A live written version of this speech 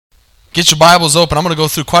Get your Bibles open. I'm going to go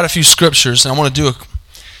through quite a few scriptures, and I want to do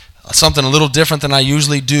something a little different than I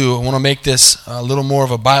usually do. I want to make this a little more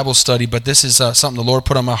of a Bible study, but this is something the Lord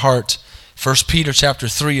put on my heart. 1 Peter chapter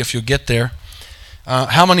 3, if you'll get there.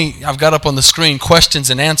 How many, I've got up on the screen, questions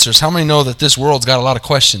and answers. How many know that this world's got a lot of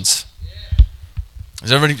questions?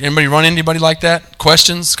 Does anybody run into anybody like that?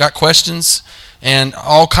 Questions? Got questions? And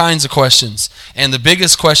all kinds of questions. And the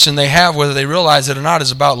biggest question they have, whether they realize it or not,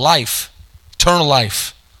 is about life. Eternal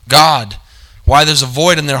life. God. Why there's a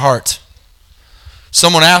void in their heart.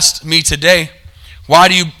 Someone asked me today, why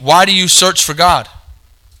do you search for God?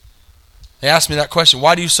 They asked me that question.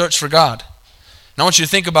 Why do you search for God? And I want you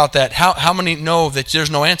to think about that. How many know that there's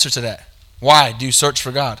no answer to that? Why do you search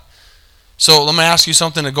for God? So let me ask you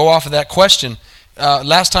something to go off of that question.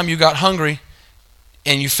 Last time you got hungry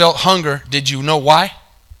and you felt hunger, did you know why?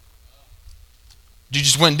 You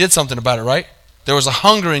just went and did something about it, right? There was a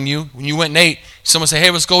hunger in you. When you went and ate, someone say, hey,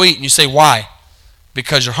 let's go eat. And you say, why?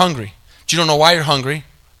 Because you're hungry. But you don't know why you're hungry,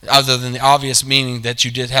 other than the obvious meaning that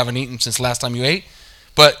you haven't eaten since the last time you ate.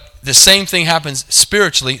 But the same thing happens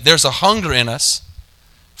spiritually. There's a hunger in us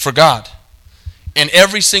for God. And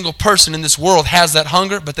every single person in this world has that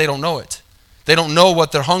hunger, but they don't know it. They don't know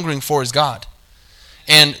what they're hungering for is God.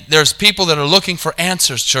 And there's people that are looking for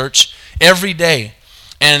answers, church, every day.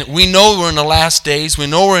 And we know we're in the last days. We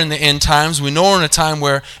know we're in the end times. We know we're in a time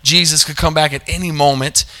where Jesus could come back at any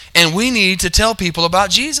moment. And we need to tell people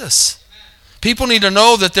about Jesus. People need to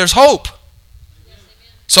know that there's hope.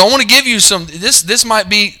 So I want to give you some, this might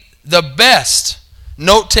be the best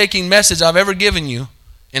note-taking message I've ever given you.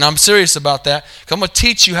 And I'm serious about that. Because I'm going to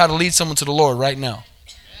teach you how to lead someone to the Lord right now.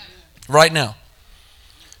 Right now.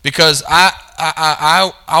 Because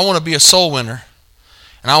I want to be a soul winner.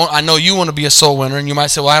 And I know you want to be a soul winner, and you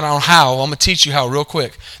might say, well, I don't know how. Well, I'm going to teach you how real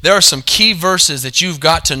quick. There are some key verses that you've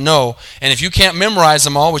got to know, and if you can't memorize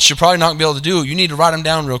them all, which you're probably not going to be able to do, you need to write them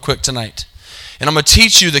down real quick tonight. And I'm going to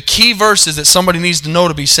teach you the key verses that somebody needs to know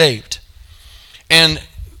to be saved. And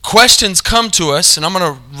questions come to us, and I'm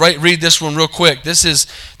going to read this one real quick. This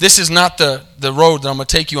is not the road that I'm going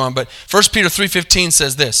to take you on, but 1 Peter 3:15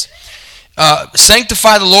 says this.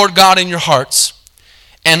 Sanctify the Lord God in your hearts,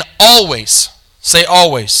 and always, say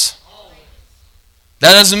always.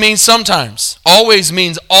 That doesn't mean sometimes. Always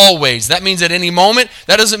means always. That means at any moment.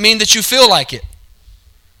 That doesn't mean that you feel like it.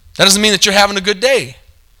 That doesn't mean that you're having a good day.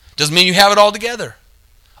 Doesn't mean you have it all together.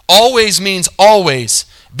 Always means always.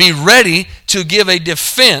 Be ready to give a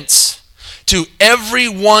defense to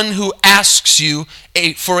everyone who asks you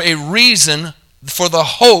for a reason for the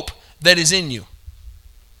hope that is in you.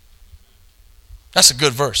 That's a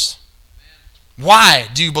good verse. Why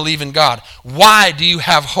do you believe in God? Why do you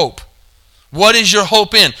have hope? What is your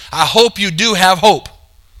hope in? I hope you do have hope.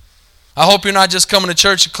 I hope you're not just coming to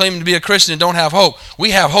church and claiming to be a Christian and don't have hope.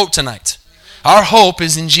 We have hope tonight. Our hope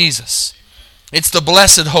is in Jesus. It's the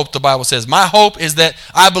blessed hope, the Bible says. My hope is that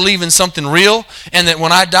I believe in something real, and that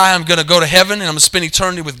when I die, I'm going to go to heaven and I'm going to spend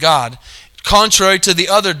eternity with God. Contrary to the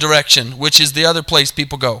other direction, which is the other place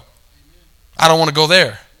people go. I don't want to go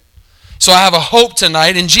there. So I have a hope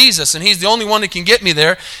tonight in Jesus, and He's the only one that can get me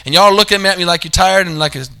there. And y'all are looking at me like you're tired and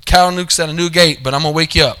like a cow nukes at a new gate, but I'm going to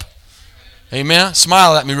wake you up. Amen?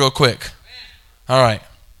 Smile at me real quick. All right.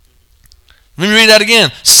 Let me read that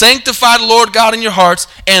again. Sanctify the Lord God in your hearts,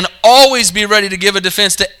 and always be ready to give a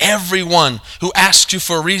defense to everyone who asks you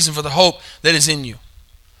for a reason for the hope that is in you.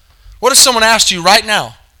 What if someone asked you right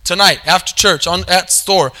now, tonight, after church, at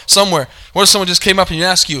store, somewhere, what if someone just came up and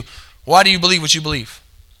asked you, why do you believe what you believe?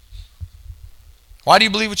 Why do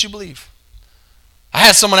you believe what you believe? I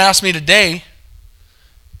had someone ask me today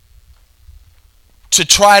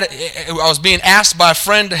I was being asked by a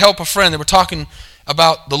friend to help a friend. They were talking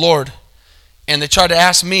about the Lord. And they tried to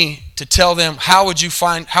ask me to tell them, how would you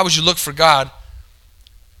look for God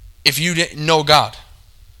if you didn't know God?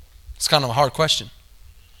 It's kind of a hard question.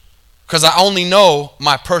 Because I only know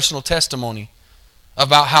my personal testimony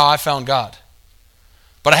about how I found God.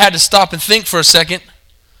 But I had to stop and think for a second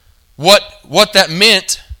what that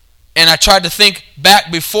meant, and I tried to think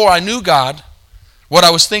back before I knew God what I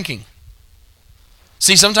was thinking.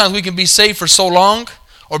 See, sometimes we can be saved for so long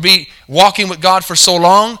or be walking with God for so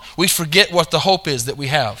long, we forget what the hope is that we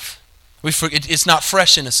have. It's not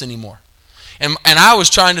fresh in us anymore. And I was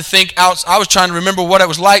trying to think out. I was trying to remember what it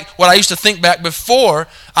was like, what I used to think back before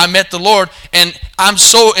I met the Lord. And I'm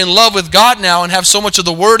so in love with God now and have so much of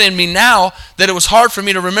the Word in me now that it was hard for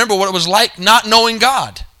me to remember what it was like not knowing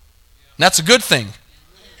God. And that's a good thing.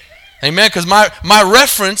 Amen. Because my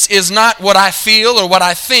reference is not what I feel or what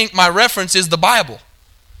I think. My reference is the Bible.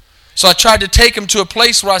 So I tried to take him to a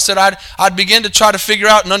place where I said I'd begin to try to figure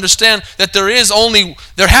out and understand that there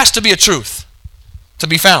has to be a truth to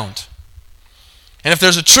be found. And if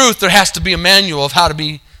there's a truth, there has to be a manual of how to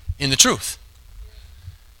be in the truth.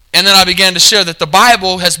 And then I began to share that the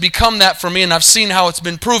Bible has become that for me, and I've seen how it's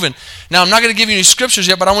been proven. Now, I'm not going to give you any scriptures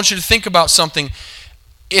yet, but I want you to think about something.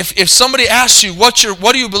 If somebody asks you, what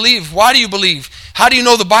do you believe? Why do you believe? How do you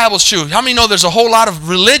know the Bible's true? How many know there's a whole lot of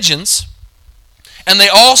religions, and they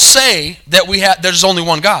all say that there's only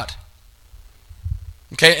one God?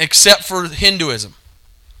 Okay, except for Hinduism.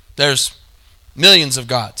 There's millions of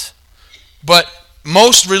gods. But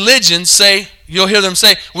most religions say, you'll hear them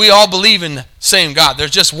say, we all believe in the same God.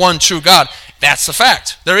 There's just one true God. That's the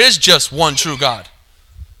fact. There is just one true God.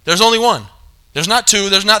 There's only one. There's not two,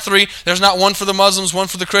 there's not three, there's not one for the Muslims, one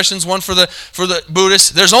for the Christians, one for the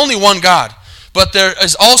Buddhists. There's only one God. But there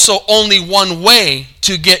is also only one way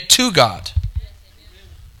to get to God.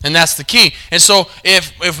 And that's the key. And so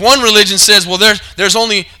if one religion says, well, there's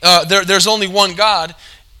only one God,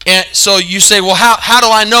 and so you say, well, how do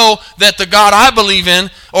I know that the God I believe in,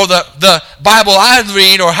 or the Bible I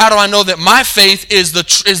read, or how do I know that my faith is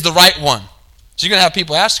the right one? So you're going to have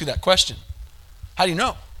people ask you that question. How do you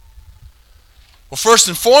know? Well, first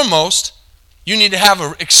and foremost, you need to have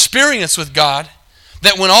an experience with God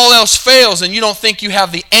that when all else fails and you don't think you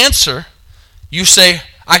have the answer, you say,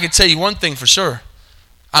 I can tell you one thing for sure.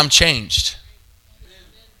 I'm changed.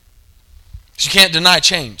 You can't deny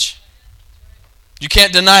change. You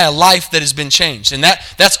can't deny a life that has been changed. And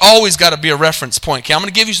that's always got to be a reference point. Okay, I'm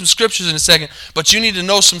going to give you some scriptures in a second, but you need to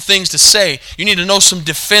know some things to say. You need to know some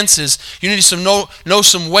defenses. You need to know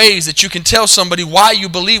some ways that you can tell somebody why you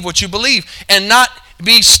believe what you believe, and not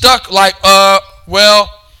be stuck like, let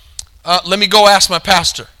me go ask my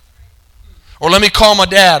pastor, or let me call my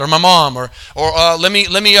dad or my mom, or I'll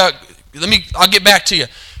get back to you.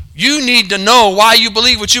 You need to know why you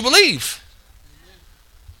believe what you believe.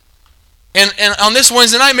 And on this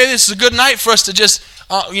Wednesday night, maybe this is a good night for us to just,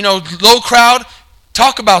 low crowd,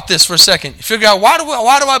 talk about this for a second. Figure out, why do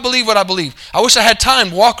I believe what I believe? I wish I had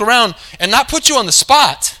time to walk around and not put you on the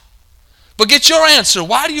spot, but get your answer.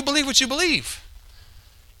 Why do you believe what you believe?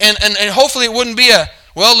 And hopefully it wouldn't be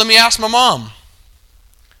let me ask my mom.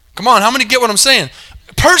 Come on, how many get what I'm saying?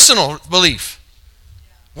 Personal belief.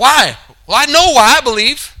 Why? Well, I know why I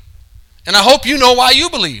believe, and I hope you know why you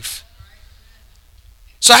believe.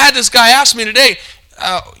 So I had this guy ask me today,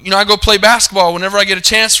 I go play basketball whenever I get a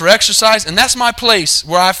chance for exercise, and that's my place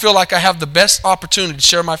where I feel like I have the best opportunity to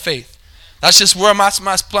share my faith. That's just where my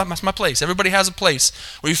place. Everybody has a place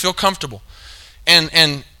where you feel comfortable. And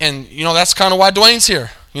that's kind of why Dwayne's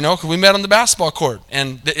here, because we met on the basketball court,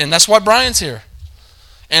 and that's why Brian's here.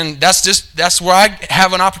 And that's where I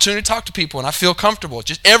have an opportunity to talk to people, and I feel comfortable.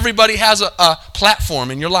 Just everybody has a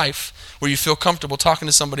platform in your life where you feel comfortable talking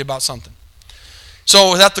to somebody about something. So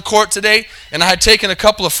I was at the court today, and I had taken a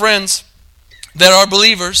couple of friends that are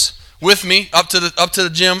believers with me up to the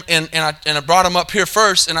gym, and I brought them up here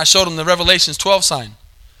first, and I showed them the Revelations 12 sign,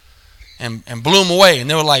 and blew them away, and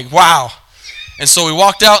they were like, wow. And so we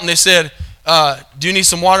walked out, and they said, do you need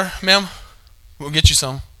some water, ma'am? We'll get you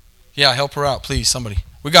some. Yeah, help her out, please, somebody.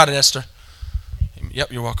 We got it, Esther.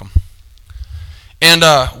 Yep, you're welcome. And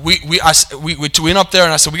we went up there,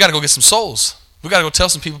 and I said, we got to go get some souls. We got to go tell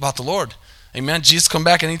some people about the Lord. Amen. Jesus come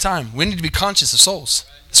back anytime. We need to be conscious of souls.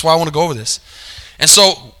 That's why I want to go over this. And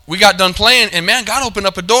so we got done playing, and man, God opened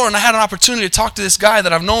up a door, and I had an opportunity to talk to this guy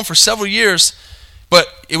that I've known for several years, but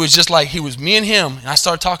it was just like he was me and him, and I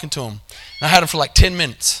started talking to him. And I had him for like 10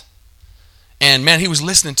 minutes. And man, he was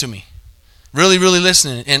listening to me. Really, really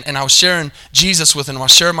listening. And I was sharing Jesus with him. I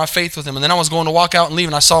was sharing my faith with him. And then I was going to walk out and leave,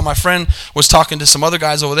 and I saw my friend was talking to some other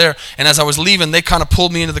guys over there. And as I was leaving, they kind of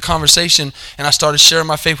pulled me into the conversation, and I started sharing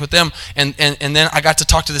my faith with them. And then I got to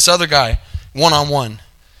talk to this other guy one-on-one.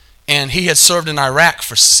 And he had served in Iraq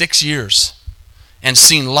for 6 years and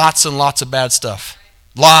seen lots and lots of bad stuff.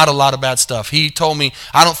 Lot of bad stuff. He told me,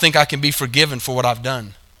 I don't think I can be forgiven for what I've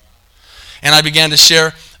done. And I began to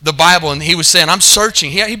share the Bible, and he was saying, I'm searching.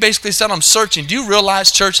 He basically said, I'm searching. Do you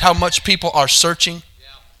realize, church, how much people are searching?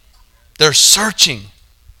 They're searching.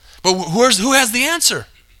 But who has the answer?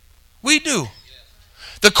 We do.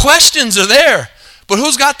 The questions are there, but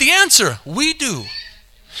who's got the answer? We do.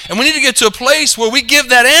 And we need to get to a place where we give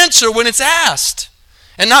that answer when it's asked.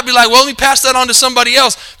 And not be like, well, let me pass that on to somebody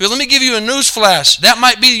else. Because let me give you a news flash.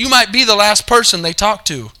 You might be the last person they talk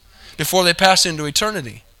to before they pass into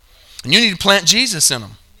eternity. And you need to plant Jesus in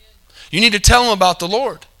them. You need to tell them about the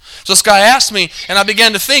Lord. So this guy asked me, and I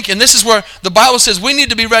began to think, and this is where the Bible says we need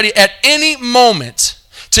to be ready at any moment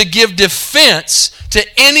to give defense to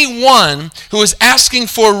anyone who is asking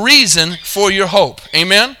for a reason for your hope.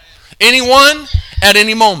 Amen? Anyone at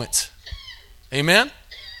any moment. Amen?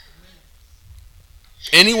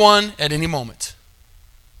 Anyone at any moment.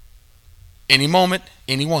 Any moment,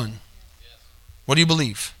 anyone. What do you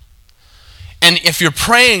believe? And if you're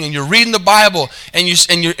praying and you're reading the Bible and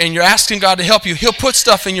you're asking God to help you, He'll put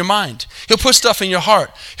stuff in your mind. He'll put stuff in your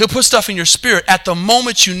heart. He'll put stuff in your spirit at the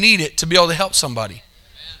moment you need it to be able to help somebody.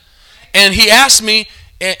 And He asked me,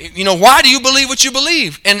 why do you believe what you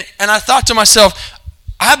believe? And I thought to myself,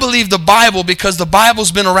 I believe the Bible because the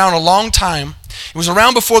Bible's been around a long time. It was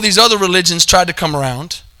around before these other religions tried to come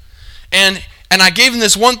around. And I gave him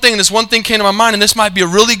this one thing, and this one thing came to my mind, and this might be a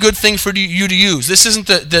really good thing for you to use. This isn't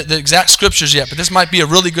the exact scriptures yet, but this might be a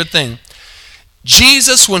really good thing.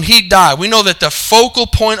 Jesus, when He died, we know that the focal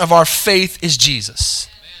point of our faith is Jesus.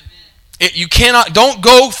 Don't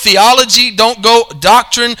go theology, don't go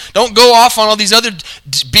doctrine, don't go off on all these other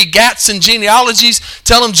begats and genealogies.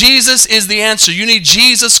 Tell them Jesus is the answer. You need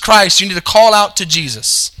Jesus Christ. You need to call out to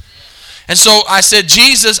Jesus. And so I said,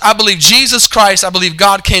 Jesus, I believe Jesus Christ, I believe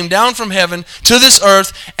God came down from heaven to this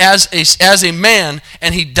earth as a man,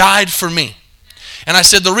 and He died for me. And I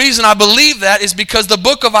said, the reason I believe that is because the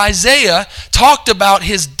book of Isaiah talked about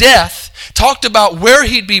His death, talked about where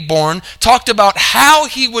He'd be born, talked about how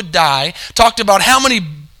He would die, talked about how many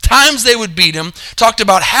times they would beat Him, talked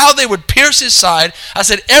about how they would pierce His side. I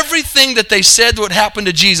said, everything that they said would happen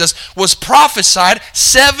to Jesus was prophesied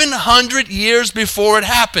 700 years before it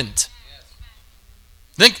happened.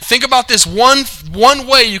 Think about this one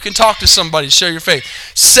way you can talk to somebody, share your faith.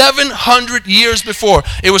 700 years before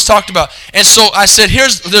it was talked about. And so I said,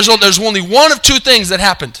 there's only one of two things that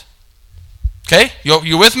happened. Okay?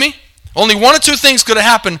 You with me? Only one of two things could have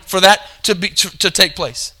happened for that to take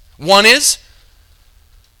place. One is,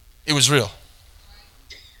 it was real.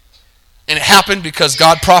 And it happened because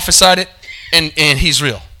God prophesied it, and He's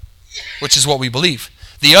real, which is what we believe.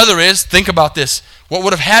 The other is, think about this, what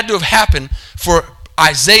would have had to have happened for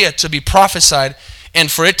Isaiah to be prophesied and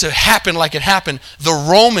for it to happen like it happened, the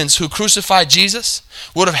Romans who crucified Jesus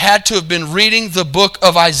would have had to have been reading the book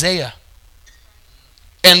of Isaiah.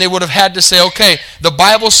 And they would have had to say, okay, the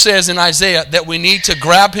Bible says in Isaiah that we need to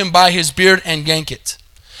grab him by his beard and yank it.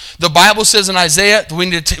 The Bible says in Isaiah we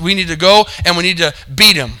need to go and we need to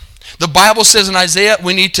beat him. The Bible says in Isaiah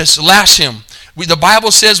we need to lash him. The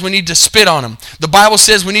Bible says we need to spit on him. The Bible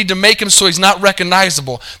says we need to make him so he's not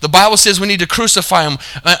recognizable. The Bible says we need to crucify him,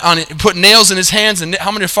 put nails in his hands. And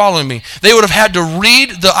how many are following me? They would have had to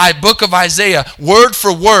read the book of Isaiah word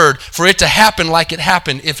for word for it to happen like it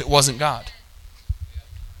happened if it wasn't God.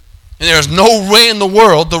 And there's no way in the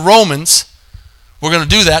world the Romans were going to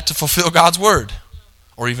do that to fulfill God's word,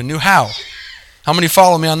 or even knew how. How many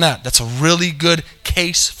follow me on that? That's a really good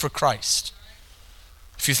case for Christ.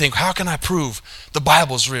 If you think, how can I prove the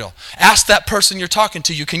Bible's real? Ask that person you're talking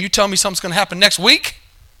to, can you tell me something's going to happen next week?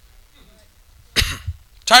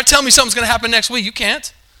 Try to tell me something's going to happen next week. You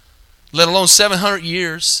can't. Let alone 700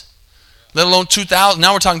 years. Let alone 2,000.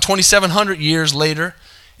 Now we're talking 2,700 years later.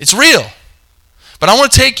 It's real. But I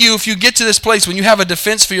want to take you, if you get to this place, when you have a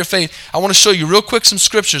defense for your faith, I want to show you real quick some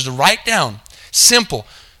scriptures to write down. Simple.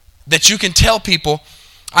 That you can tell people.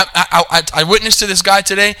 I witnessed to this guy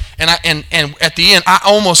today, and at the end, I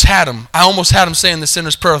almost had him. Saying the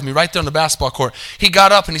sinner's prayer with me right there on the basketball court. He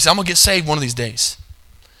got up and he said, I'm going to get saved one of these days.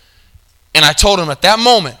 And I told him at that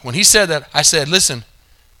moment, when he said that, I said, listen,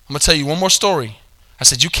 I'm going to tell you one more story. I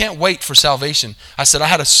said, you can't wait for salvation. I said,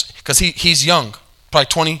 because he's young, probably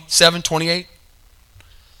 27, 28.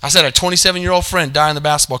 I said, a 27-year-old friend died on the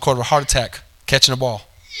basketball court of a heart attack, catching a ball.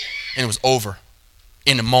 And it was over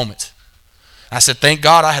in a moment. I said, thank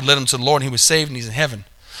God I had led him to the Lord and he was saved and he's in heaven.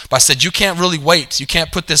 But I said, you can't really wait. You can't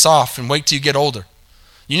put this off and wait till you get older.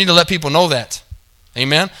 You need to let people know that.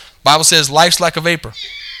 Amen? Bible says life's like a vapor.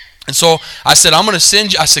 And so I said, I'm going to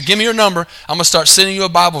send you, I said, give me your number. I'm going to start sending you a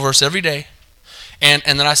Bible verse every day. And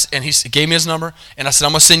he gave me his number, and I said,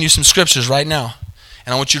 I'm going to send you some scriptures right now.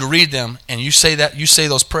 And I want you to read them, and you say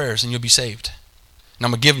those prayers, and you'll be saved. And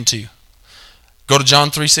I'm going to give them to you. Go to John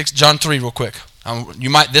 3 real quick.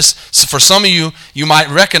 For some of you, you might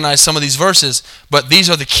recognize some of these verses, but these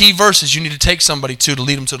are the key verses you need to take somebody to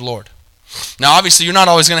lead them to the Lord. Now, obviously, you're not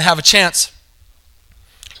always going to have a chance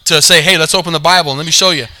to say, hey, let's open the Bible and let me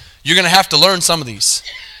show you. You're going to have to learn some of these,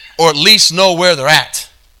 or at least know where they're at.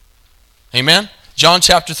 Amen? John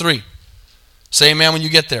chapter 3. Say amen when you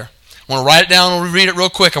get there. I want to write it down and read it real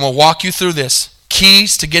quick. I'm going to walk you through this.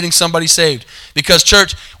 Keys to getting somebody saved. Because,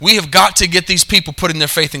 church, we have got to get these people putting their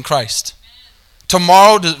faith in Christ.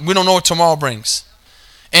 Tomorrow, we don't know what tomorrow brings.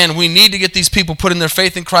 And we need to get these people putting their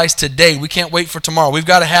faith in Christ today. We can't wait for tomorrow. We've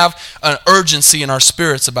got to have an urgency in our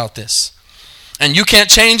spirits about this. And you can't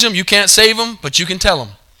change them, you can't save them, but you can tell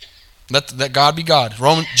them. Let God be God.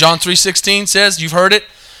 John 3:16 says, you've heard it,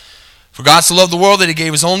 for God so loved the world that he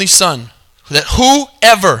gave his only son, that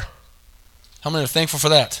whoever, how many are thankful for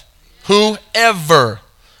that? Whoever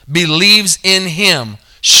believes in him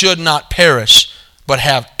should not perish, but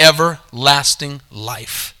have everlasting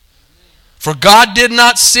life. For God did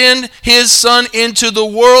not send his Son into the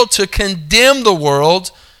world to condemn the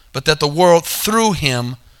world, but that the world through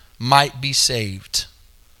him might be saved.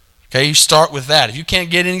 Okay, you start with that. If you can't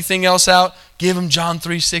get anything else out, give him John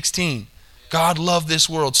 3:16. God loved this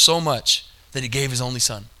world so much that he gave his only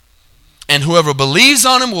Son. And whoever believes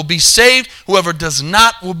on him will be saved. Whoever does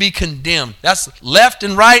not will be condemned. That's left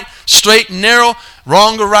and right, straight and narrow,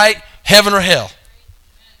 wrong or right, heaven or hell.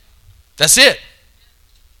 That's it.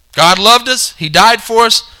 God loved us. He died for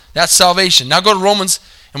us. That's salvation. Now go to Romans,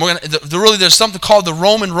 and we're going to really there's something called the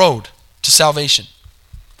Roman road to salvation.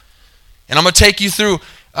 And I'm going to take you through,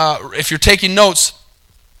 if you're taking notes,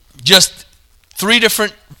 just 3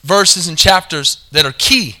 different verses and chapters that are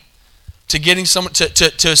key to getting someone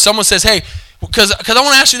to someone says, hey, because I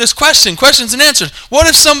want to ask you this question, questions and answers. What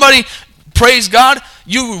if somebody, praise God,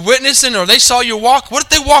 you were witnessing or they saw you walk? What if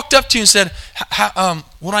they walked up to you and said,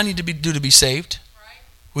 what do I need to do to be saved?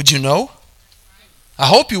 Would you know? I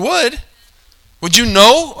hope you would. Would you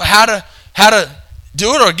know how to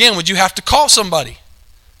do it? Or again, would you have to call somebody?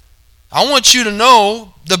 I want you to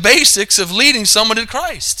know the basics of leading someone to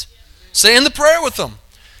Christ. Saying the prayer with them.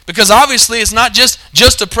 Because obviously it's not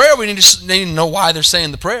just a prayer. We need to know why they're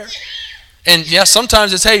saying the prayer. And yes,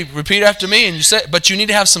 sometimes it's, hey, repeat after me, and you say, but you need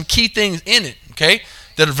to have some key things in it, okay,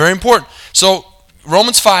 that are very important. So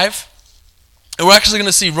Romans 5, and we're actually going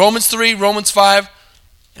to see Romans 3, Romans 5,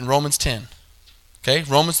 and Romans 10. Okay,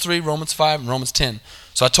 Romans 3, Romans 5, and Romans 10.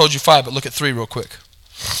 So I told you 5, but look at 3 real quick.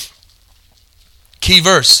 Key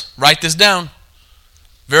verse. Write this down.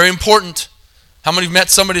 Very important. How many have met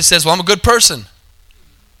somebody that says, well, I'm a good person.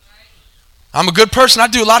 I'm a good person. I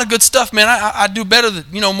do a lot of good stuff, man. I do better than,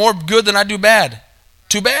 more good than I do bad.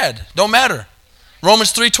 Too bad. Don't matter.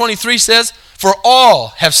 Romans 3:23 says, for all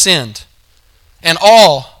have sinned, and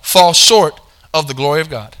all fall short of the glory of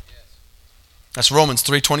God. That's Romans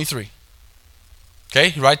 3:23. Okay,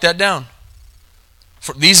 you write that down.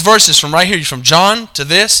 For these verses from right here, from John to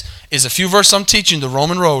this, is a few verses I'm teaching, the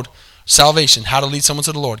Roman road, salvation, how to lead someone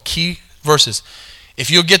to the Lord. Key verses. If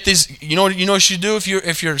you'll get these, you know what you should do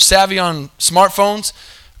if you're savvy on smartphones?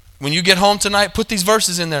 When you get home tonight, put these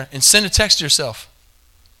verses in there and send a text to yourself.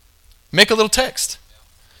 Make a little text.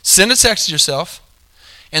 Send a text to yourself.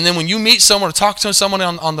 And then when you meet someone or talk to someone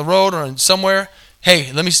on the road or somewhere, hey,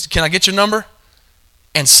 can I get your number?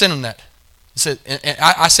 And send them that.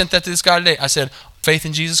 I sent that to this guy today. I said, faith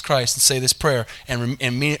in Jesus Christ, and say this prayer and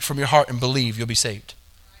mean it from your heart and believe you'll be saved.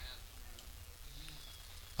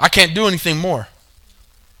 I can't do anything more.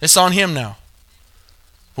 It's on him now.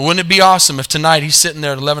 But wouldn't it be awesome if tonight he's sitting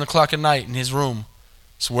there at 11 o'clock at night in his room,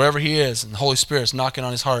 so wherever he is, and the Holy Spirit's knocking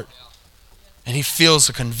on his heart, and he feels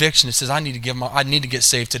a conviction. He says, I need to get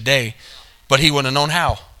saved today, but he wouldn't have known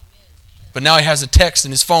how. But now he has a text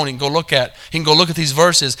in his phone he can go look at. He can go look at these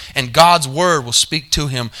verses, and God's word will speak to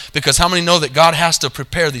him. Because how many know that God has to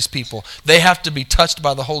prepare these people? They have to be touched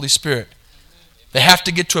by the Holy Spirit. They have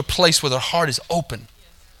to get to a place where their heart is open.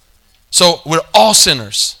 So we're all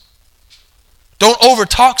sinners. Don't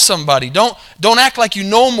overtalk somebody. Don't act like you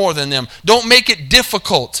know more than them. Don't make it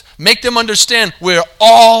difficult. Make them understand we're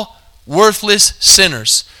all worthless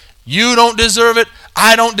sinners. You don't deserve it.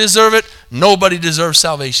 I don't deserve it. Nobody deserves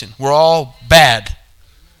salvation. We're all bad.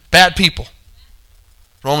 Bad people.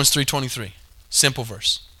 Romans 3:23. Simple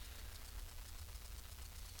verse.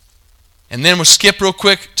 And then we'll skip real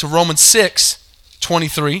quick to Romans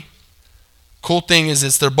 6:23. Cool thing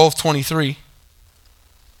is they're both 23.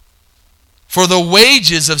 For the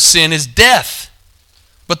wages of sin is death,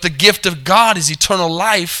 but the gift of God is eternal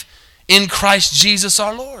life in Christ Jesus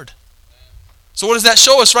our Lord. So what does that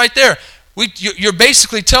show us right there? You're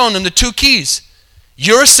basically telling them the 2 keys.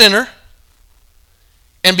 You're a sinner,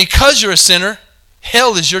 and because you're a sinner,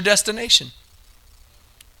 hell is your destination.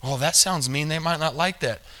 Well, that sounds mean. They might not like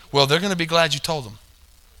that. Well, they're going to be glad you told them.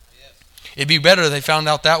 It'd be better if they found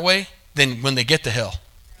out that way than when they get to hell.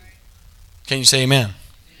 Can you say amen?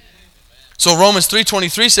 So Romans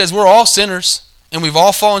 3:23 says we're all sinners, and we've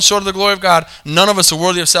all fallen short of the glory of God. None of us are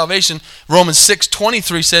worthy of salvation. Romans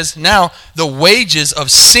 6:23 says, now the wages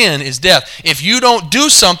of sin is death. If you don't do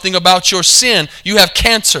something about your sin, you have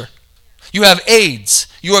cancer. You have AIDS.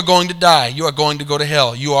 You are going to die. You are going to go to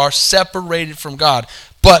hell. You are separated from God.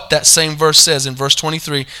 But that same verse says in verse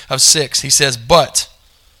 23 of 6, he says, but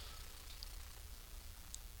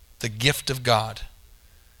the gift of God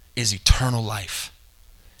is eternal life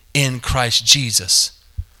in Christ Jesus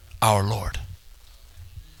our Lord.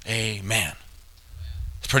 Amen.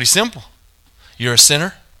 It's pretty simple. You're a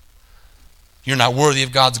sinner. You're not worthy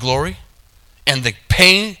of God's glory. And the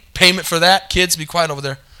payment for that, kids, be quiet over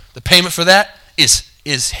there. The payment for that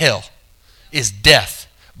is hell, is death.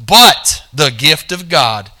 But the gift of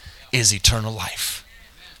God is eternal life.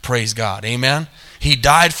 Praise God. Amen. He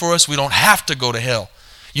died for us. We don't have to go to hell.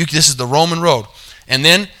 This is the Roman road. And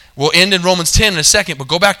then we'll end in Romans 10 in a second, but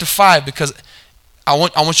go back to 5 because I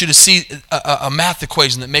want you to see a math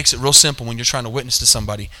equation that makes it real simple when you're trying to witness to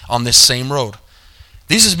somebody on this same road.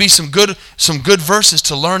 These would be some good verses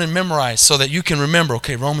to learn and memorize so that you can remember,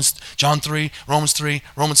 okay, John 3, Romans 3,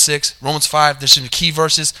 Romans 6, Romans 5. There's some key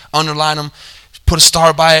verses. Underline them. Put a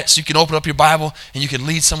star by it so you can open up your Bible and you can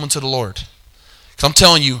lead someone to the Lord. Because I'm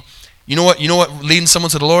telling you, you know what leading someone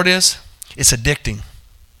to the Lord is? It's addicting.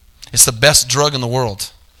 It's the best drug in the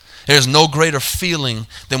world. There's no greater feeling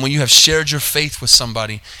than when you have shared your faith with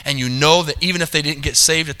somebody and you know that even if they didn't get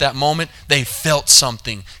saved at that moment, they felt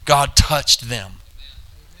something. God touched them.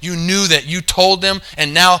 You knew that you told them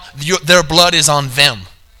and now their blood is on them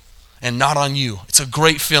and not on you. It's a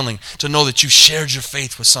great feeling to know that you shared your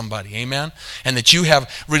faith with somebody. Amen? And that you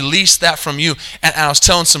have released that from you. And I was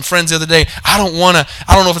telling some friends the other day, I don't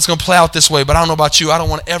know if it's going to play out this way, but I don't know about you. I don't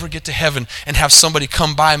want to ever get to heaven and have somebody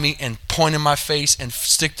come by me and point in my face and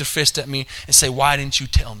stick their fist at me and say, why didn't you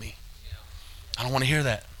tell me? I don't want to hear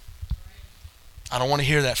that. I don't want to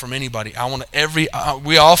hear that from anybody.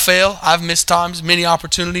 We all fail. I've missed times, many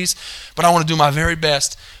opportunities, but I want to do my very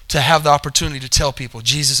best to have the opportunity to tell people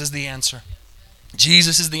Jesus is the answer.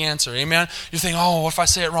 Jesus is the answer. Amen? You think, oh, what if I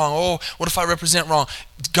say it wrong? Oh, what if I represent wrong?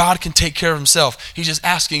 God can take care of himself. He's just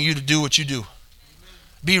asking you to do what you do.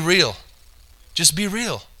 Be real. Just be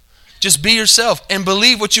real. Just be yourself and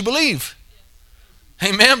believe what you believe.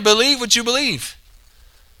 Amen? Believe what you believe.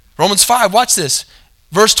 Romans 5, watch this.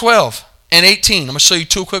 Verse 12 and 18. I'm going to show you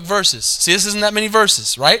 2 quick verses. See, this isn't that many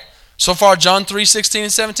verses, right? So far, John 3, 16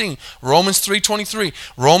 and 17. Romans 3, 23.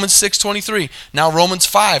 Romans 6, 23. Now Romans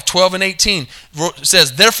 5, 12 and 18. It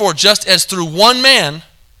says, therefore, just as through one man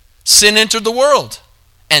sin entered the world,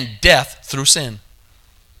 and death through sin.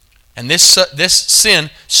 And this sin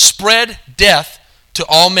spread death to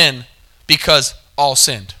all men because all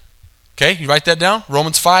sinned. Okay, you write that down?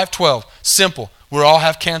 Romans 5, 12. Simple. We all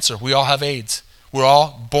have cancer. We all have AIDS. We're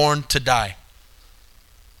all born to die.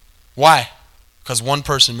 Why? Because one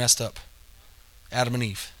person messed up. Adam and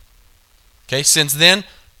Eve. Okay, since then,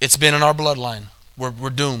 it's been in our bloodline. We're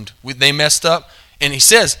doomed. They messed up. And he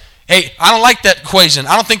says, hey, I don't like that equation.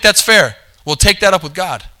 I don't think that's fair. Well, take that up with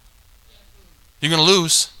God. You're going to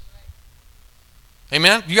lose.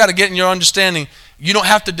 Amen? You got to get in your understanding. You don't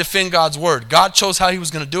have to defend God's word. God chose how he was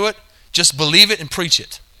going to do it. Just believe it and preach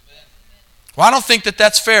it. Well, I don't think that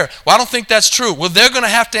that's fair. Well, I don't think that's true. Well, they're going to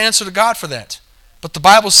have to answer to God for that. But the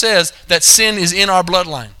Bible says that sin is in our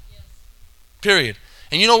bloodline. Period.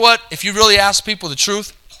 And you know what? If you really ask people the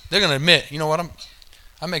truth, they're going to admit, you know what,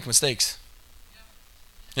 I make mistakes.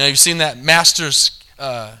 You know, you've seen that Masters,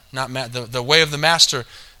 the Way of the Master,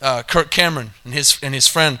 Kirk Cameron and his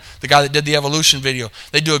friend, the guy that did the evolution video.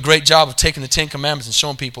 They do a great job of taking the 10 Commandments and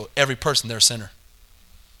showing people, every person, they're a sinner.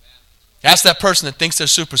 Ask that person that thinks they're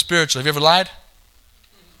super spiritual. Have you ever lied?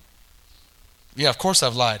 Yeah, of course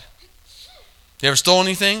I've lied. You ever stole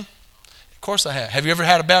anything? Of course I have. Have you ever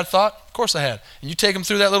had a bad thought? Of course I have. And you take them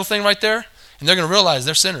through that little thing right there, and they're going to realize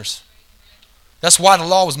they're sinners. That's why the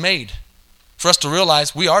law was made, for us to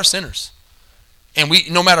realize we are sinners. And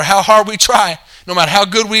no matter how hard we try, no matter how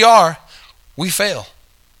good we are, we fail.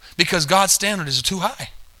 Because God's standard is too high.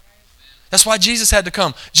 That's why Jesus had to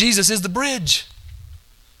come. Jesus is the bridge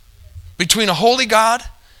between a holy God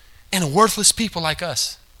and a worthless people like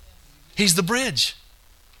us. He's the bridge.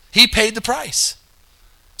 He paid the price.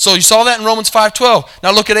 So you saw that in Romans 5:12.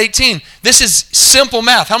 Now look at 18. This is simple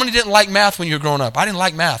math. How many didn't like math when you were growing up? I didn't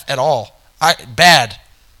like math at all. Bad.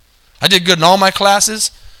 I did good in all my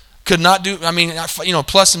classes. Could not do,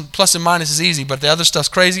 plus and minus is easy, but the other stuff's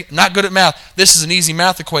crazy. Not good at math. This is an easy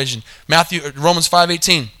math equation. Romans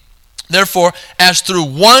 5:18. Therefore, as through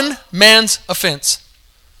one man's offense,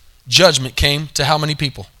 judgment came to how many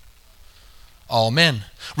people? All men.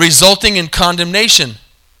 Resulting in condemnation.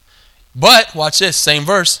 But, watch this, same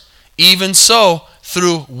verse. Even so,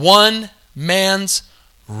 through one man's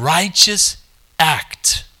righteous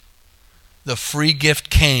act, the free gift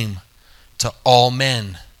came to all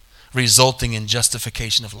men, resulting in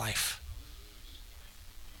justification of life.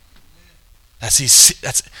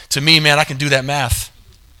 That's to me, man, I can do that math.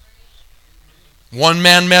 One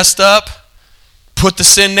man messed up, put the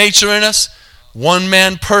sin nature in us. One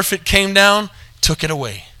man perfect came down, took it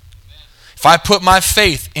away. If I put my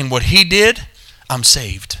faith in what he did, I'm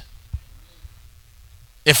saved.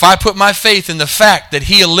 If I put my faith in the fact that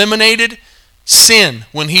he eliminated sin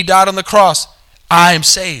when he died on the cross, I am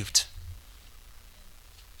saved.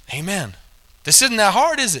 Amen. This isn't that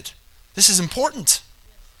hard, is it? This is important.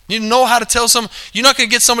 You know how to tell someone. You're not going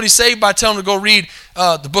to get somebody saved by telling them to go read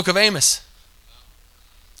the book of Amos.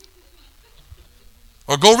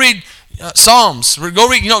 Or go read Psalms. Or go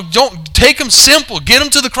read, don't take them simple. Get them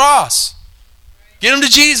to the cross. Get them to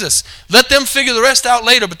Jesus. Let them figure the rest out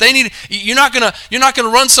later. But you're not gonna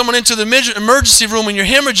run someone into the emergency room when you're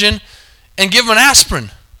hemorrhaging and give them an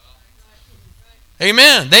aspirin.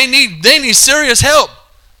 Amen. They need serious help.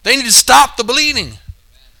 They need to stop the bleeding.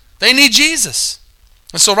 They need Jesus.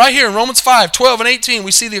 And so right here in Romans 5, 12 and 18,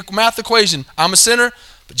 we see the math equation. I'm a sinner,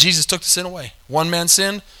 but Jesus took the sin away. One man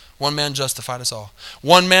sinned, one man justified us all.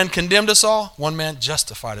 One man condemned us all, one man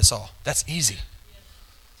justified us all. That's easy.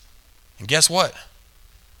 And guess what?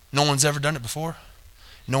 No one's ever done it before.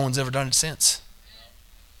 No one's ever done it since.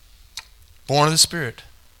 Born of the Spirit,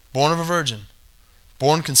 born of a virgin,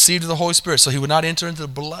 born conceived of the Holy Spirit, so he would not enter into the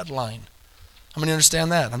bloodline. How many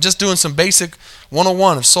understand that? I'm just doing some basic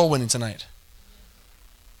 101 of soul winning tonight.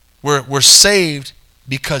 We're saved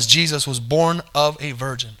because Jesus was born of a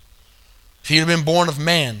virgin. If he had been born of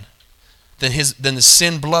man, then the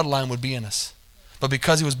sin bloodline would be in us. But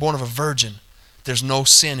because he was born of a virgin, there's no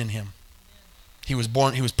sin in him. He was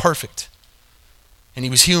perfect. And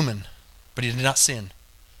he was human, but he did not sin.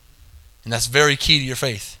 And that's very key to your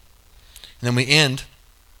faith. And then we end.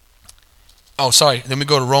 Then we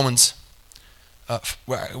go to Romans.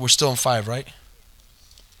 We're still in 5, right?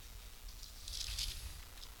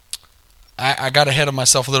 I got ahead of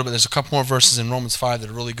myself a little bit. There's a couple more verses in Romans 5 that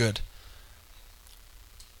are really good.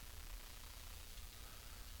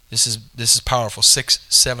 This is powerful. 6,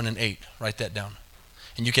 7, and 8. Write that down.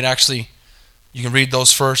 And you can read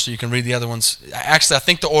those first, or you can read the other ones. Actually, I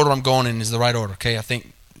think the order I'm going in is the right order, okay? I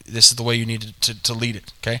think this is the way you need to lead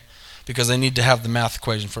it, okay? Because I need to have the math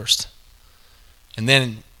equation first. And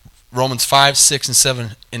then Romans 5, 6, and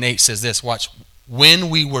 7, and 8 says this. Watch. When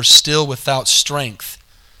we were still without strength,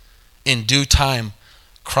 in due time,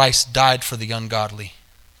 Christ died for the ungodly.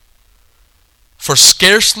 For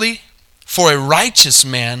scarcely for a righteous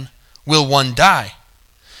man will one die.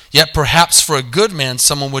 Yet perhaps for a good man,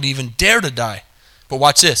 someone would even dare to die. But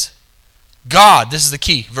watch this. God, this is the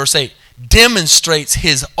key, verse 8, demonstrates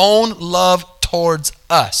his own love towards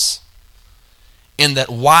us in that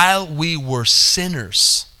while we were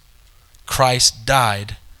sinners, Christ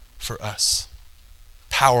died for us.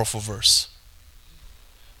 Powerful verse.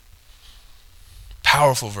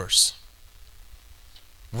 Powerful verse.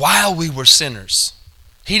 While we were sinners.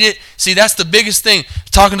 See, that's the biggest thing.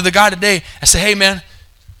 Talking to the guy today, I say, hey man,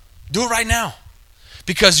 do it right now.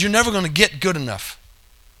 Because you're never going to get good enough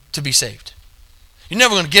to be saved. You're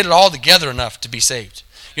never going to get it all together enough to be saved.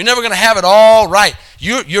 You're never going to have it all right.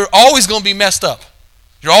 You're always going to be messed up.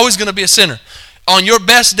 You're always going to be a sinner. On your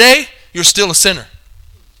best day, you're still a sinner.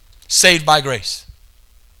 Saved by grace.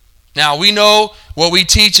 Now, we know what we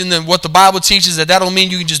teach and then what the Bible teaches, that don't mean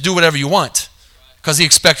you can just do whatever you want. Because he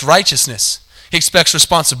expects righteousness. He expects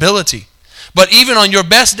responsibility. But even on your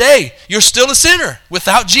best day, you're still a sinner.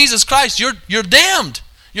 Without Jesus Christ, you're damned.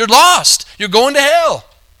 You're lost. You're going to hell.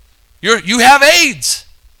 You have AIDS.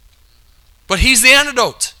 But he's the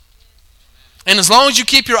antidote. And as long as you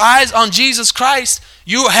keep your eyes on Jesus Christ,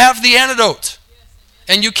 you have the antidote.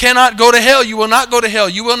 And you cannot go to hell. You will not go to hell.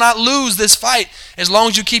 You will not lose this fight as long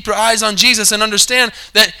as you keep your eyes on Jesus and understand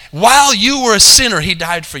that while you were a sinner, he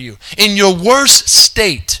died for you. In your worst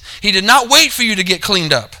state, he did not wait for you to get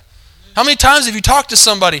cleaned up. How many times have you talked to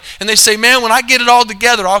somebody and they say, man, when I get it all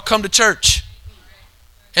together, I'll come to church.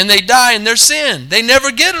 And they die in their sin. They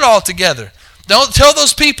never get it all together. Don't tell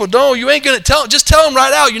those people, no, you ain't going to tell. Just tell them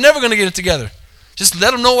right out, you're never going to get it together. Just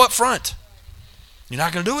let them know up front. You're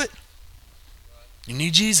not going to do it. You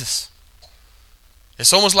need Jesus.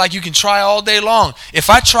 It's almost like you can try all day long. If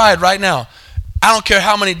I tried right now, I don't care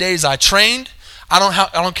how many days I trained. I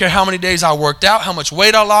don't care how many days I worked out, how much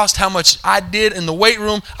weight I lost, how much I did in the weight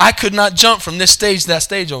room. I could not jump from this stage to that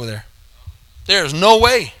stage over there. There's no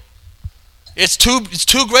way. It's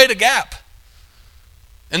too great a gap.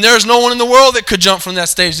 And there's no one in the world that could jump from that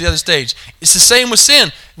stage to the other stage. It's the same with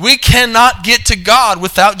sin. We cannot get to God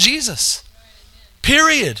without Jesus.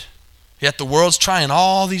 Period. Yet the world's trying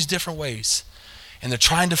all these different ways. And they're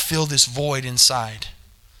trying to fill this void inside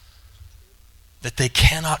that they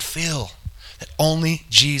cannot fill. that only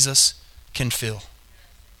Jesus can fill.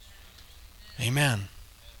 Amen.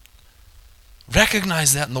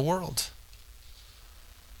 Recognize that in the world.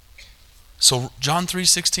 So John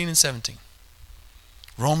 3:16 and 17.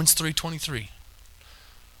 Romans 3:23.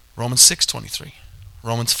 Romans 6:23.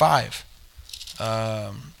 Romans 5.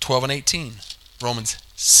 12 and 18. Romans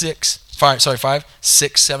 5,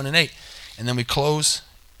 6, 7, and 8. And then we close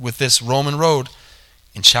with this Roman road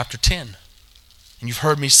in chapter 10. And you've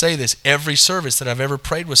heard me say this every service that I've ever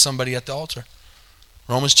prayed with somebody at the altar.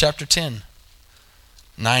 Romans chapter 10,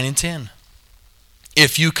 9 and 10.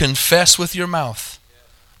 If you confess with your mouth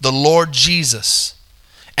the Lord Jesus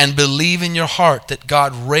and believe in your heart that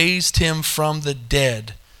God raised him from the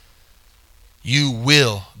dead, you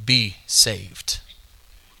will be saved.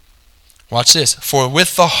 Watch this. For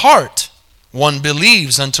with the heart one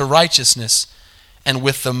believes unto righteousness, and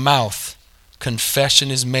with the mouth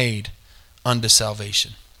confession is made unto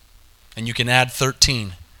salvation. And you can add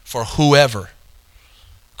 13. For whoever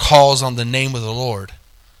calls on the name of the Lord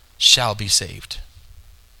shall be saved.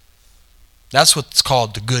 That's what's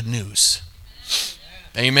called the good news.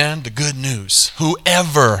 Amen. The good news.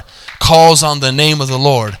 Whoever calls on the name of the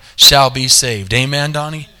Lord shall be saved. Amen,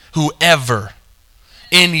 Donnie? Whoever.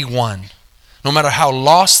 Anyone. No matter how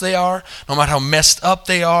lost they are, no matter how messed up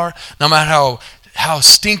they are, no matter how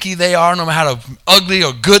stinky they are, no matter how ugly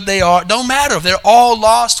or good they are, don't matter. They're all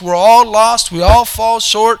lost. We're all lost. We all fall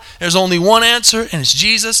short. There's only one answer, and it's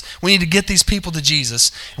Jesus. We need to get these people to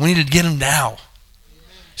Jesus, and we need to get them now.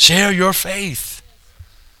 Share your faith.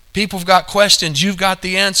 People have got questions. You've got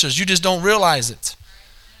the answers. You just don't realize it.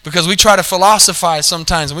 Because we try to philosophize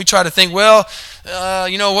sometimes, and we try to think, well,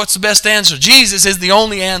 what's the best answer? Jesus is the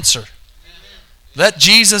only answer. Let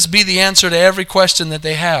Jesus be the answer to every question that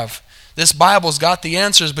they have. This Bible's got the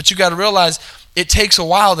answers, but you got to realize it takes a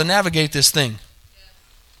while to navigate this thing.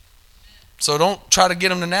 So don't try to get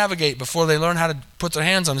them to navigate before they learn how to put their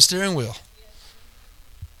hands on the steering wheel.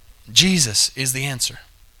 Jesus is the answer.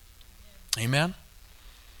 Amen?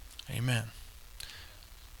 Amen.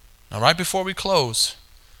 Now, right before we close,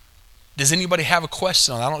 does anybody have a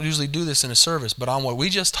question on? I don't usually do this in a service, but on what we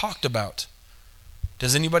just talked about,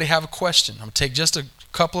 does anybody have a question? I'm going to take just a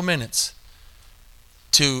couple of minutes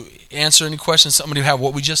to answer any questions somebody have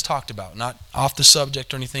what we just talked about. Not off the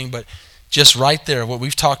subject or anything, but just right there, what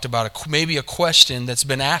we've talked about. Maybe a question that's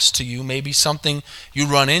been asked to you, maybe something you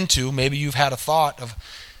run into, maybe you've had a thought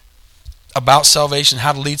about salvation,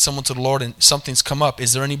 how to lead someone to the Lord, and something's come up.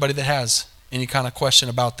 Is there anybody that has any kind of question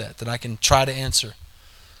about that I can try to answer?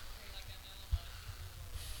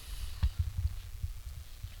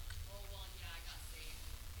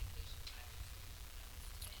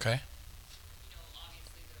 Okay.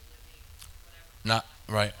 Not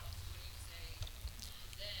right.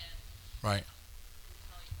 Right.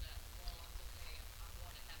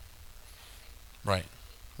 Right.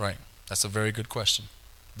 Right. That's a very good question.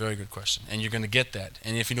 Very good question. And you're going to get that.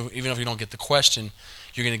 And even if you don't get the question,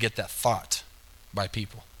 you're going to get that thought by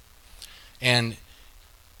people. And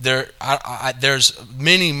there's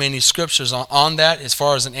many scriptures on that as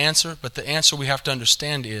far as an answer. But the answer we have to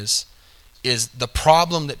understand is the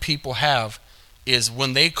problem that people have is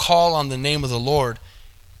when they call on the name of the Lord,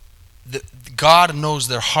 God knows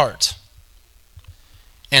their heart.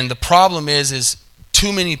 And the problem is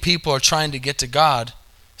too many people are trying to get to God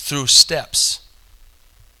through steps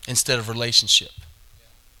instead of relationship.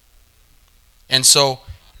 And so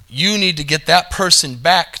you need to get that person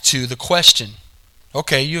back to the question.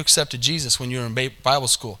 Okay, you accepted Jesus when you were in Bible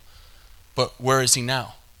school, but where is he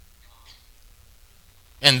now?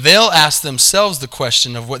 And they'll ask themselves the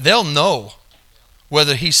question of what they'll know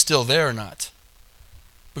whether he's still there or not.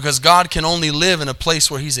 Because God can only live in a place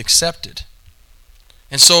where he's accepted.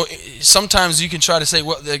 And so sometimes you can try to say,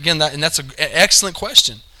 well, again, that's an excellent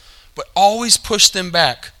question. But always push them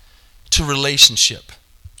back to relationship.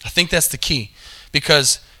 I think that's the key.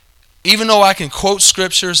 Because even though I can quote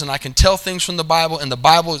scriptures and I can tell things from the Bible, and the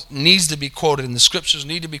Bible needs to be quoted and the scriptures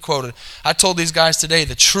need to be quoted, I told these guys today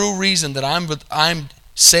the true reason that I'm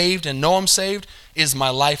saved and know I'm saved is my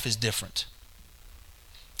life is different.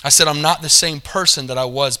 I said I'm not the same person that I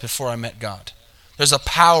was before I met God. There's a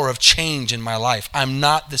power of change in my life. I'm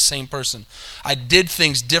not the same person. I did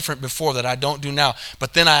things different before that I don't do now.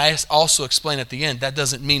 But then I also explain at the end, that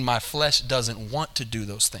doesn't mean my flesh doesn't want to do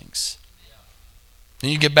those things.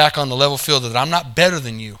 And you get back on the level field that I'm not better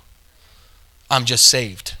than you. I'm just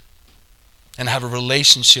saved. And I have a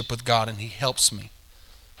relationship with God and he helps me.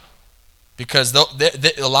 Because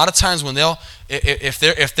a lot of times when if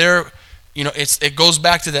they're it goes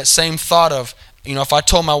back to that same thought of, if I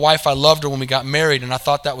told my wife I loved her when we got married and I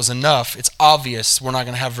thought that was enough, it's obvious we're not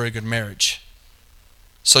going to have a very good marriage.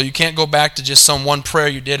 So you can't go back to just some one prayer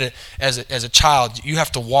you did it as a child. You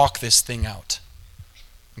have to walk this thing out.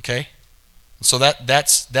 Okay? So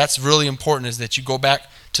that's really important, is that you go back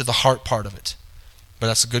to the heart part of it. But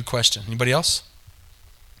that's a good question. Anybody else?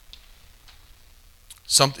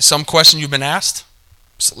 Some question you've been asked?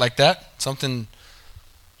 Like that? Something?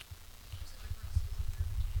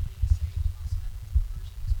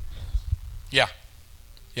 Yeah.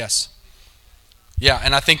 Yes. Yeah,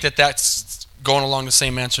 and I think that's going along the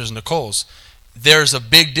same answer as Nicole's. There's a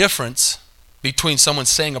big difference between someone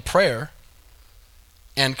saying a prayer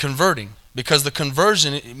and converting, because the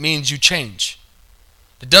conversion, it means you change.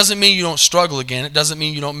 It doesn't mean you don't struggle again. It doesn't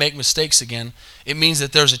mean you don't make mistakes again. It means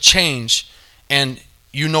that there's a change and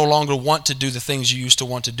you no longer want to do the things you used to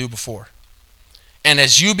want to do before. And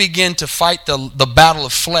as you begin to fight the battle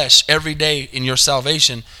of flesh every day in your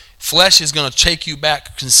salvation, flesh is going to take you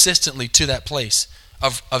back consistently to that place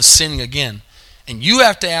of sinning again. And you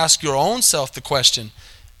have to ask your own self the question,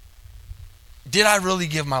 did I really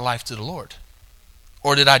give my life to the Lord?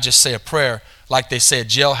 Or did I just say a prayer like they say a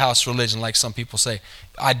jailhouse religion, like some people say?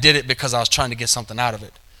 I did it because I was trying to get something out of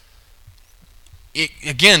it.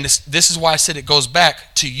 Again, this is why I said it goes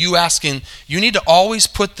back to you asking. You need to always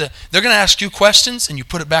put they're going to ask you questions and you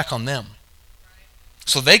put it back on them.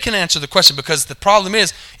 So they can answer the question, because the problem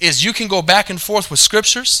is you can go back and forth with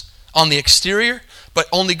scriptures on the exterior, but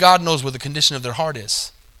only God knows what the condition of their heart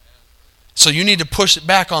is. So you need to push it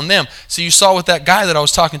back on them. So you saw with that guy that I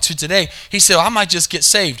was talking to today, he said, I might just get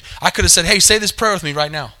saved. I could have said, hey, say this prayer with me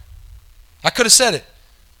right now. I could have said it.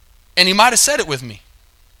 And he might have said it with me.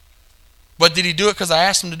 But did he do it because I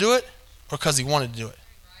asked him to do it, or because he wanted to do it?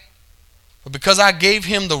 But because I gave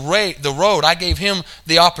him the road, I gave him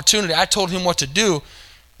the opportunity, I told him what to do.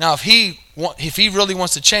 Now if he really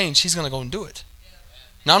wants to change, he's going to go and do it.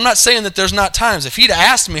 Now, I'm not saying that there's not times. If he'd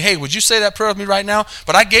asked me, hey, would you say that prayer with me right now?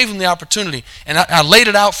 But I gave him the opportunity, and I laid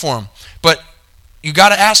it out for him. But you got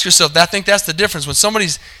to ask yourself, I think that's the difference. When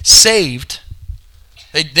somebody's saved,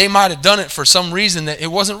 they might have done it for some reason that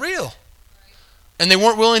it wasn't real. And they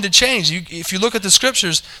weren't willing to change. If you look at the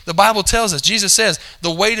scriptures, the Bible tells us, Jesus says,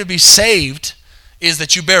 the way to be saved is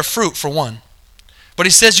that you bear fruit, for one. But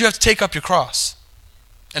he says you have to take up your cross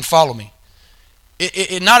and follow me.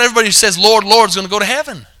 Not everybody who says, Lord, Lord, is going to go to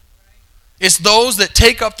heaven. It's those that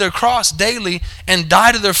take up their cross daily and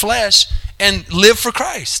die to their flesh and live for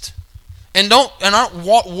Christ. And aren't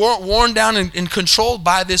worn down and controlled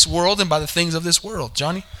by this world and by the things of this world.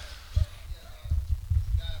 Johnny?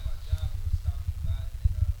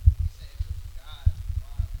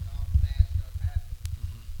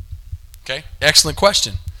 Okay, excellent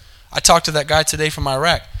question. I talked to that guy today from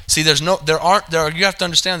Iraq. See, you have to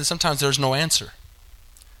understand that sometimes there's no answer.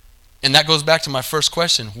 And that goes back to my first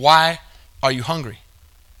question. Why are you hungry?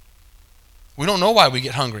 We don't know why we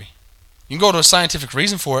get hungry. You can go to a scientific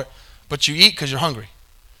reason for it, but you eat because you're hungry.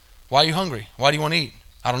 Why are you hungry? Why do you want to eat?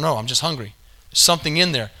 I don't know. I'm just hungry. There's something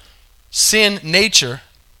in there. Sin nature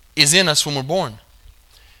is in us when we're born.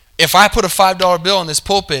 If I put a $5 bill on this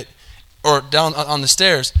pulpit or down on the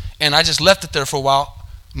stairs and I just left it there for a while,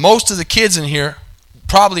 most of the kids in here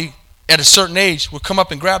probably at a certain age would come up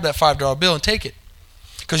and grab that $5 bill and take it.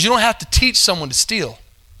 Because you don't have to teach someone to steal.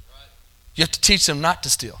 You have to teach them not to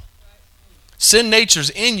steal. Sin nature's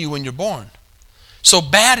in you when you're born. So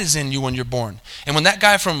bad is in you when you're born. And when that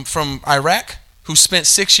guy from Iraq who spent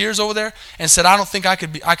 6 years over there and said, I don't think I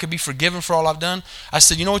could be forgiven for all I've done, I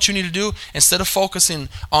said, you know what you need to do? Instead of focusing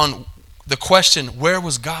on the question, where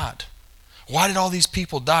was God? Why did all these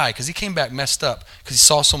people die? Because he came back messed up because he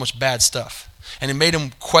saw so much bad stuff. And it made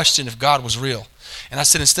him question if God was real. And I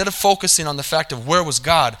said, instead of focusing on the fact of where was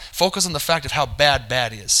God, focus on the fact of how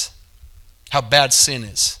bad is. How bad sin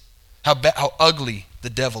is. How ugly the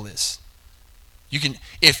devil is. You can,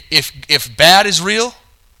 if bad is real,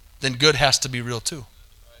 then good has to be real too.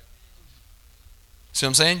 See what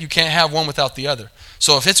I'm saying? You can't have one without the other.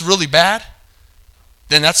 So if it's really bad,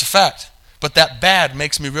 then that's a fact. But that bad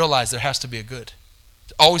makes me realize there has to be a good.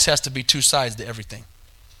 There always has to be two sides to everything.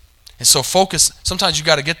 And so focus, sometimes you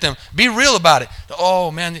got to get them, be real about it. Oh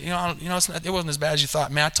man, it wasn't as bad as you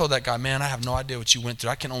thought. Man, I told that guy, man, I have no idea what you went through.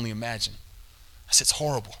 I can only imagine. I said, it's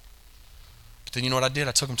horrible. But then you know what I did?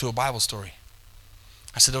 I took him to a Bible story.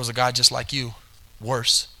 I said, there was a guy just like you,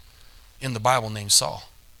 worse, in the Bible named Saul.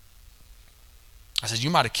 I said, you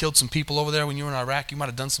might have killed some people over there when you were in Iraq. You might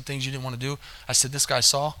have done some things you didn't want to do. I said, this guy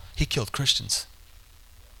Saul, he killed Christians.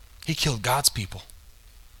 He killed God's people.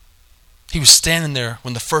 He was standing there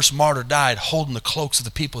when the first martyr died, holding the cloaks of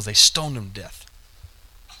the people as they stoned him to death.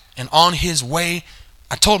 And on his way,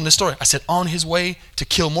 I told him this story. I said, on his way to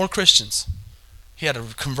kill more Christians, he had a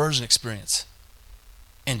conversion experience.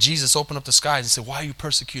 And Jesus opened up the skies and said, why are you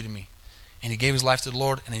persecuting me? And he gave his life to the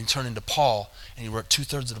Lord, and then he turned into Paul, and he wrote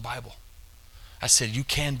 2/3 of the Bible. I said, you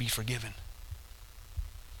can be forgiven.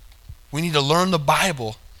 We need to learn the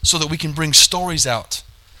Bible so that we can bring stories out.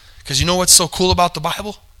 Because you know what's so cool about the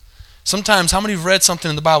Bible? Sometimes, how many have read something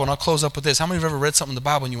in the Bible, and I'll close up with this. How many have ever read something in the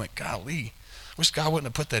Bible and you went, golly, I wish God wouldn't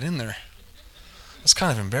have put that in there. That's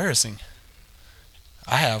kind of embarrassing.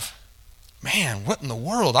 I have. Man, what in the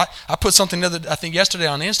world? I put something I think yesterday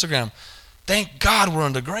on Instagram. Thank God we're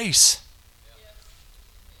under grace.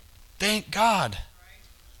 Thank God.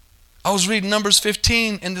 I was reading Numbers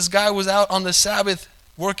 15, and this guy was out on the Sabbath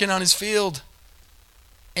working on his field.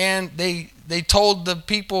 And they told the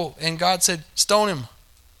people, and God said, stone him.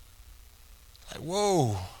 Like,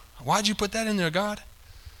 whoa, why'd you put that in there, God?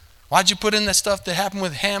 Why'd you put in that stuff that happened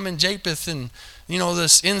with Ham and Japheth and,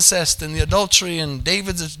 this incest and the adultery and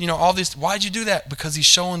David's, all this? Why'd you do that? Because he's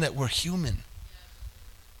showing that we're human.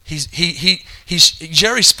 He's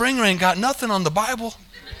Jerry Springer ain't got nothing on the Bible.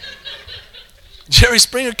 Jerry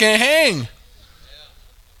Springer can't hang.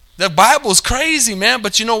 The Bible's crazy, man,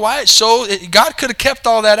 but you know why? God could have kept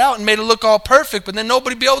all that out and made it look all perfect, but then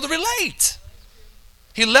nobody would be able to relate.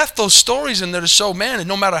 He left those stories in there to show, man, that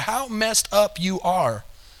no matter how messed up you are,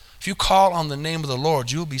 if you call on the name of the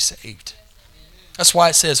Lord, you'll be saved. That's why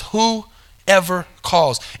it says, whoever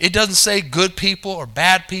calls. It doesn't say good people or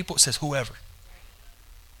bad people. It says whoever.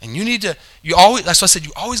 And that's why I said,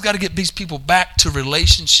 you always got to get these people back to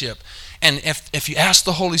relationship. And if you ask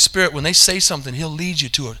the Holy Spirit, when they say something, he'll lead you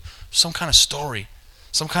to some kind of story,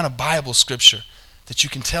 some kind of Bible scripture that you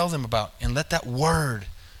can tell them about, and let that word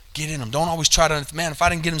get in them. Don't always try to, man, if I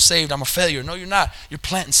didn't get them saved, I'm a failure. No, you're not. You're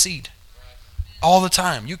planting seed all the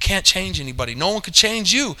time. You can't change anybody. No one could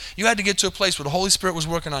change you. You had to get to a place where the Holy Spirit was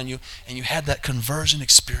working on you, and you had that conversion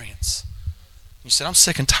experience. You said, I'm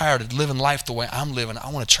sick and tired of living life the way I'm living.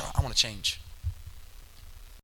 I want to change.